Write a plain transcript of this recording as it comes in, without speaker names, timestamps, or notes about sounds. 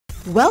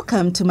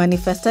Welcome to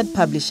Manifested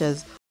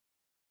Publishers.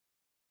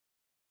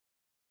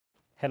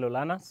 Hello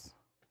learners,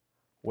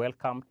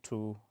 welcome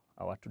to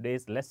our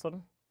today's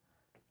lesson,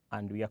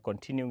 and we are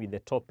continuing with the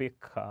topic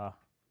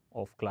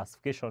of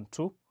classification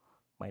 2.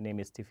 My name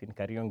is Stephen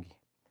Kariongi,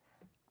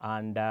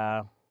 and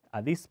at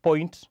this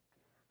point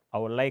I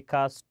would like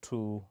us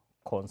to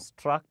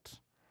construct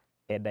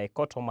a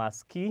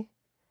dichotomous key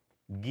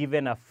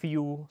given a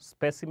few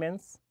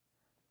specimens,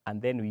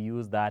 and then we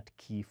use that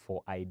key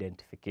for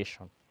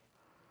identification.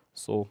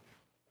 So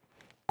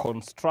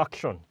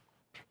construction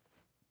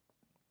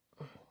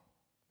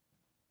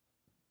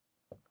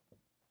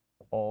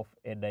of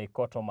a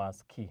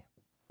dichotomous key.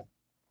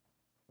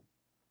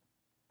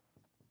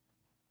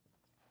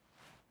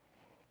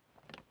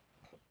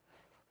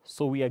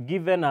 So we are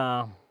given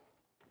 5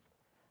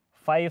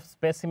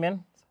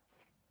 specimens.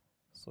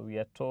 So we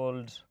are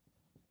told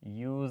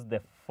use the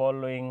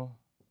following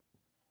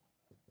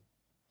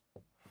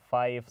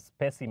 5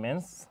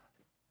 specimens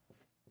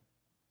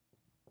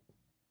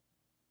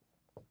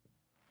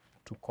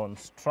to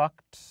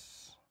construct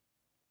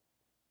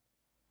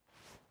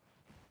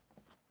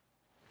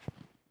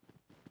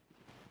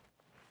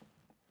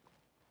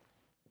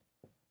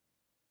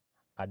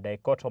a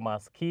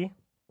dichotomous key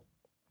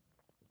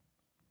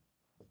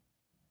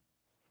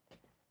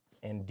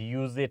and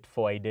use it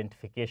for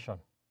identification.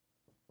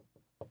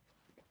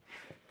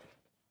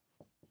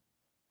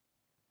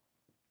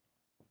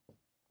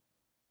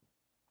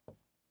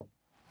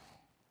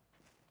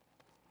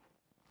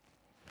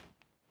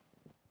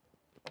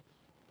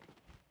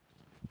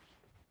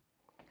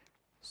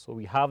 So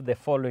we have the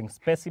following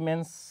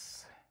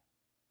specimens.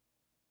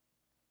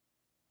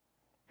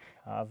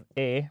 We have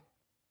A,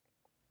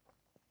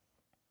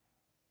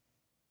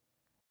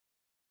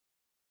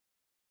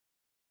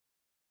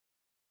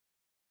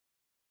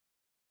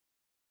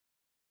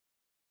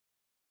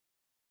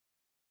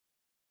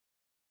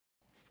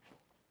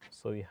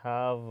 so we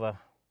have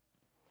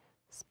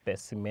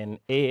specimen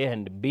A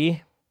and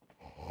B.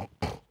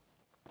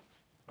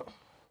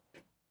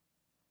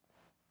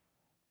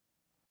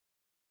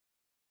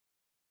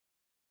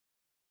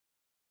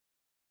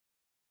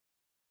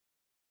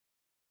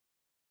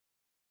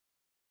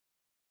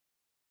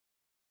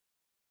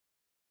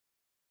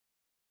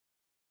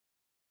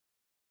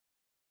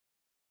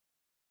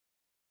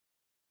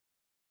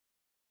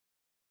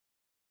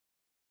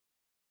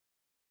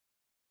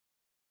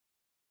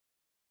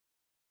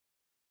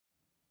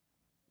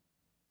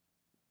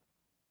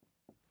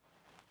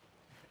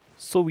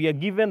 So we are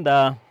given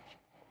the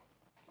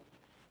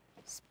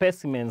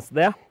specimens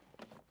there.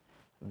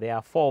 There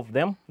are 4 of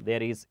them.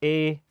 There is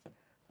A,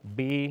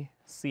 B,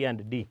 C,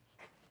 and D.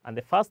 And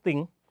the first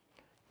thing,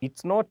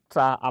 it's not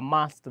a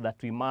must that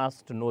we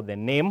must know the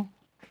name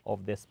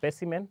of the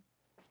specimen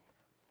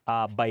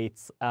by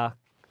its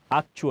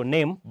actual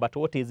name, but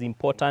what is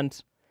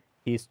important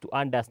is to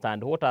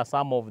understand what are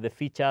some of the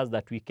features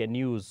that we can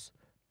use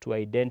to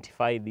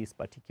identify these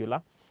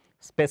particular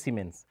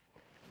specimens.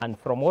 And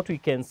from what we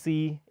can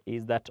see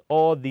is that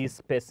all these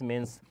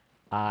specimens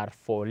are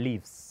for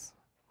leaves.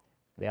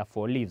 They are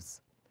for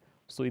leaves.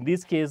 So in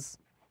this case,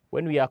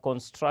 when we are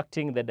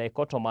constructing the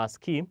dichotomous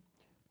key,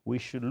 we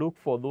should look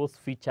for those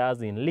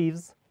features in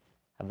leaves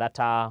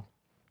that are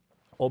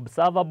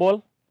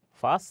observable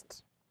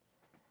first.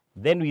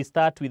 Then we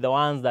start with the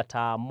ones that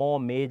are more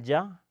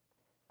major,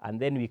 and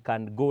then we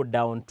can go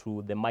down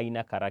to the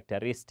minor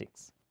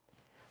characteristics.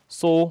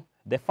 So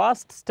the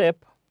first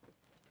step,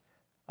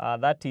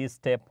 that is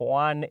step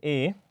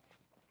 1A,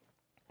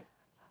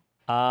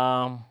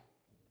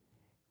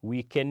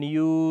 we can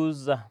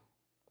use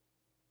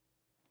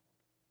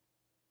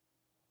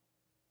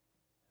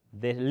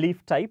the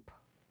leaf type,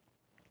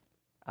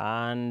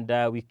 and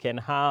we can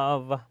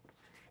have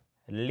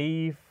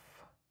leaf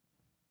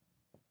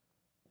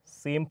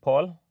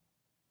simple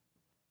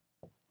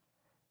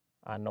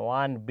and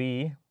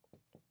 1B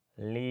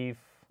leaf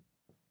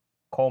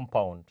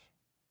compound.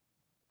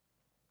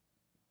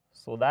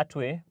 So that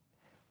way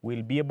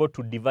we'll be able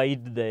to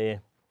divide the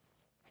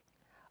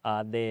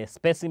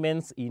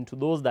specimens into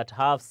those that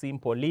have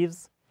simple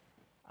leaves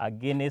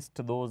against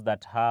those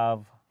that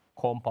have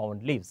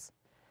compound leaves.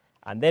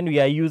 And then we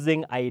are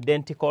using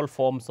identical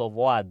forms of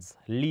words: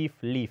 leaf,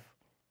 leaf,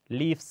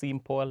 leaf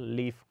simple,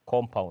 leaf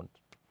compound.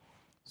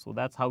 So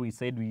that's how we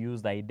said we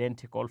used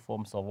identical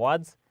forms of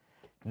words.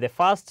 The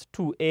first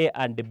 2, A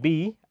and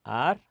B,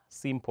 are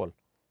simple.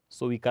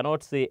 So we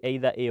cannot say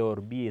either A or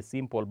B is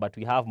simple, but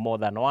we have more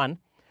than one.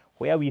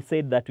 Where we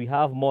said that we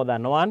have more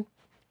than one,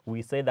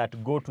 we say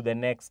that go to the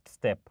next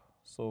step.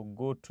 So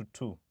go to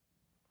 2.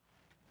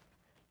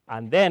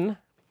 And then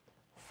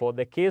for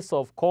the case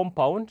of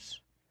compound,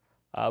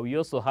 we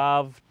also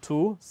have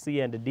 2,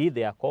 C and D,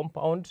 they are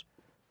compound.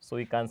 So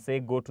we can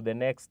say go to the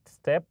next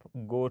step,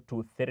 go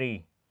to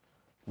 3.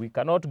 We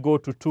cannot go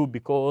to 2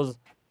 because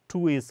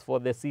 2 is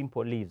for the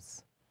simple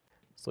leaves.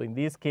 So in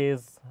this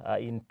case,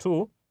 in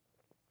 2,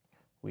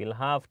 we'll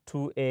have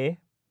 2A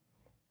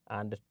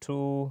and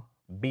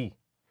 2B.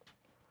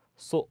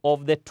 So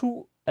of the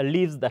 2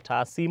 leaves that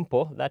are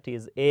simple, that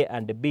is A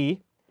and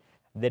B,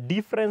 The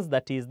difference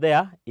that is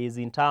there is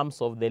in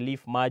terms of the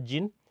leaf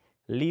margin.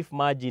 Leaf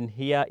margin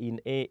here in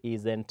A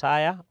is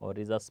entire or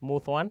is a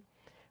smooth one,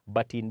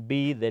 but in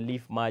B the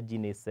leaf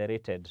margin is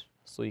serrated.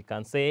 So you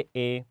can say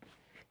a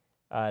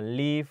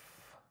leaf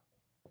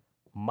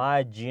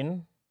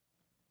margin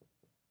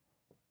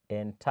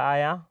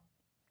entire.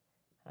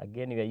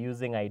 Again, we are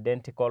using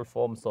identical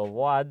forms of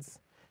words,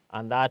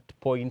 and that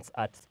points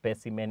at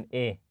specimen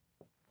A.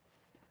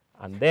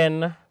 And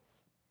then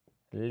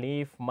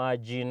leaf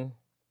margin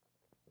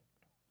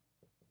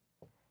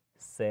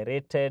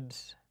serrated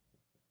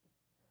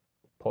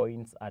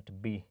points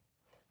at B.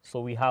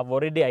 So we have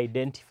already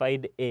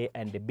identified A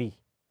and B.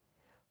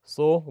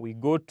 So we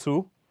go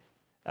to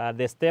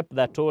the step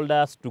that told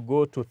us to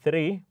go to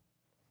 3.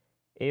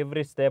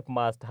 Every step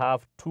must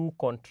have 2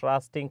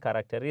 contrasting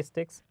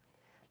characteristics.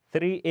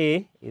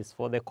 3A is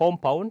for the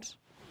compound,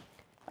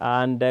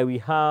 and we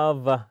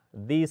have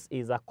this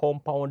is a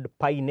compound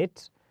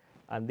pinnate,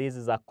 and this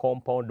is a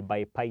compound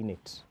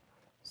bipinnate.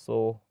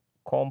 So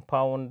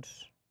compound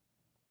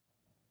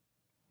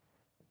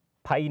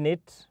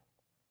pinnate,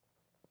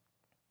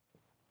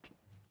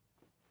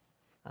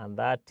 and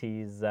that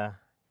is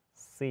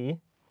C,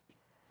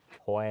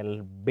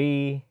 while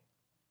B,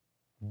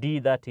 D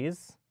that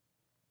is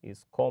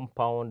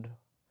compound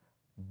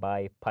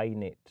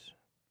bipinnate,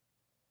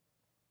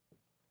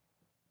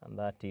 and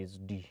that is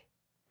D.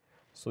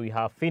 So we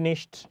have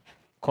finished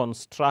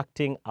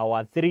constructing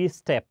our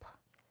 3-step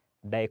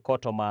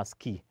dichotomous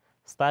key,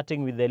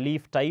 starting with the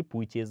leaf type,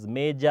 which is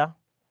major,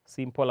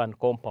 simple, and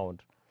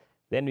compound.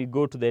 Then we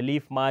go to the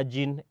leaf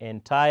margin,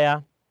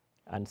 entire,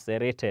 and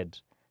serrated.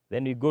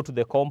 Then we go to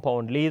the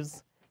compound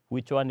leaves,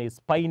 which one is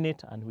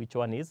pinnate and which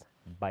one is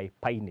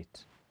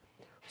bipinnate.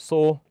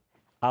 So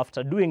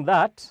after doing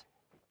that,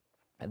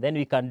 then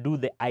we can do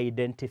the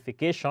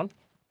identification.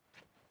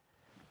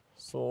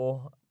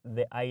 So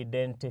the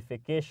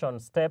identification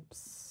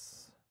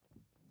steps,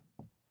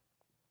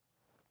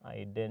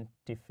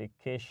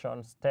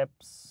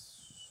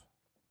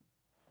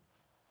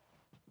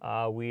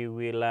 we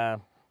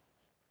will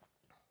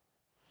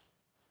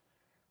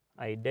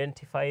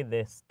identify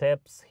the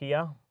steps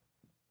here,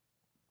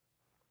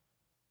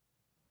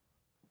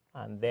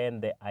 and then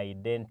the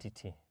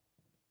identity.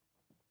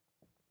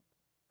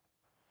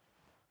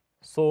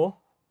 So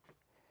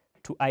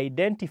to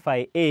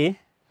identify A,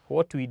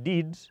 what we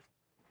did,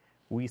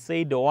 we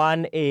said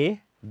 1A,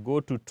 go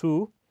to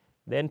 2,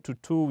 then to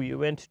 2 we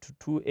went to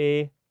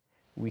 2A,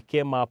 we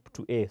came up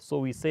to A. So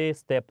we say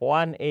step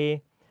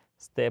 1A,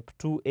 step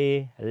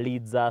 2A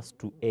leads us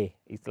to A.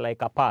 It's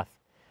like a path.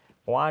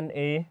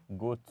 1A,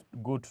 go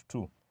to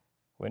 2.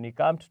 When you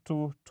come to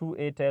 2,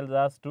 2A tells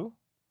us to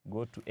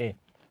go to A.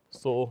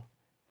 So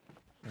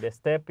the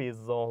step is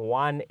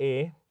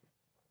 1A,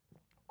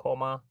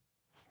 comma,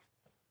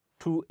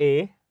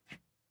 2A,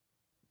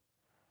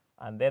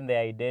 and then the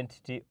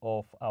identity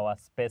of our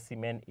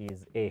specimen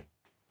is A.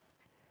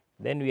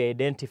 Then we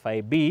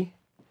identify B.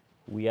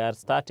 We are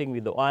starting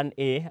with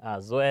 1A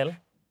as well.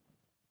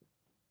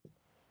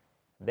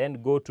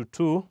 Then go to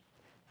 2.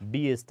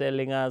 B is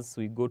telling us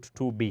we go to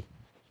 2B.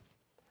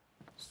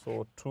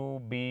 So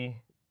 2B,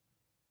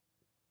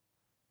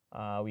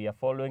 we are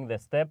following the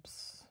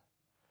steps.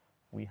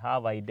 We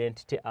have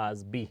identity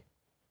as B.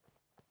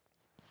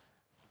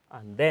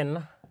 And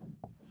then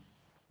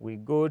we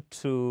go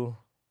to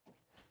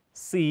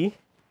C.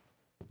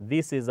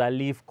 This is a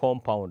leaf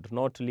compound,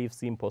 not leaf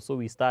simple. So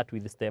we start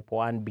with step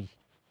 1B.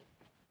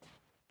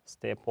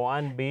 Step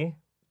 1B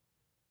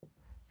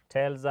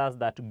tells us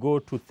that go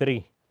to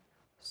 3.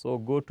 So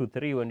go to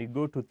 3. When you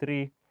go to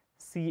 3,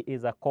 C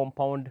is a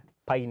compound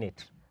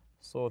pinnate.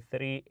 So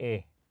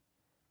 3A,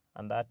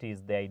 and that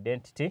is the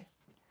identity.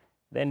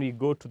 Then we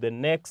go to the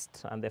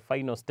next and the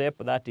final step,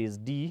 that is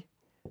D,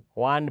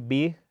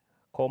 1B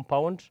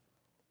compound,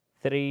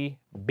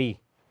 3B.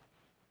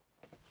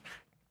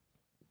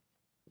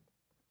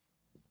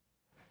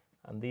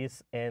 And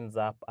this ends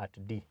up at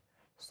D.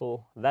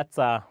 So that's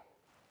an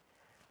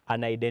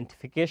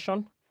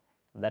identification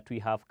that we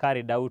have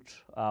carried out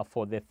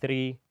for the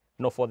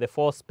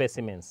 4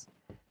 specimens.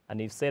 And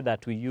we've said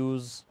that we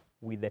use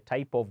with the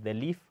type of the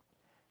leaf,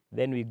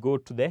 then we go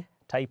to the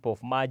type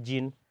of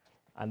margin,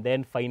 and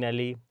then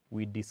finally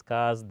we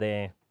discuss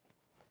the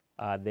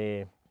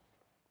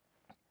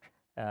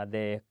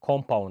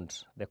compound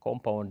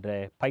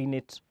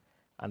pinnate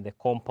and the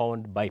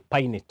compound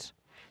bipinnate.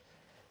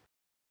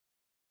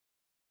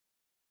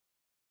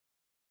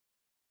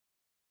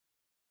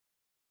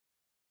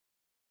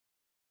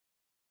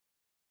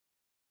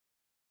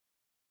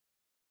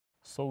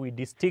 So we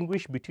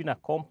distinguish between a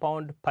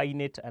compound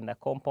pinnate and a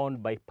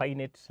compound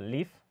bipinnate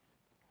leaf.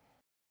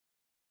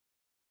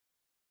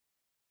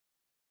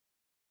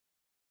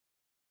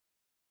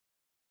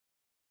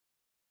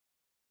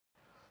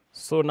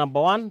 So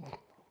number 1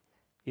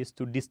 is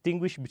to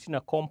distinguish between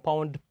a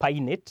compound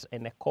pinnate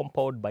and a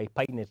compound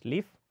bipinnate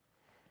leaf.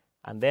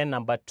 And then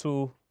number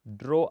 2,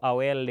 draw a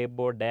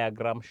well-labeled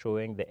diagram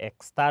showing the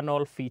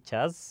external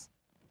features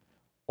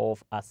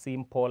of a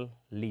simple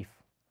leaf.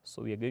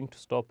 So we are going to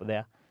stop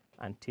there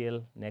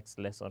Until next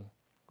lesson,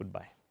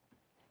 goodbye.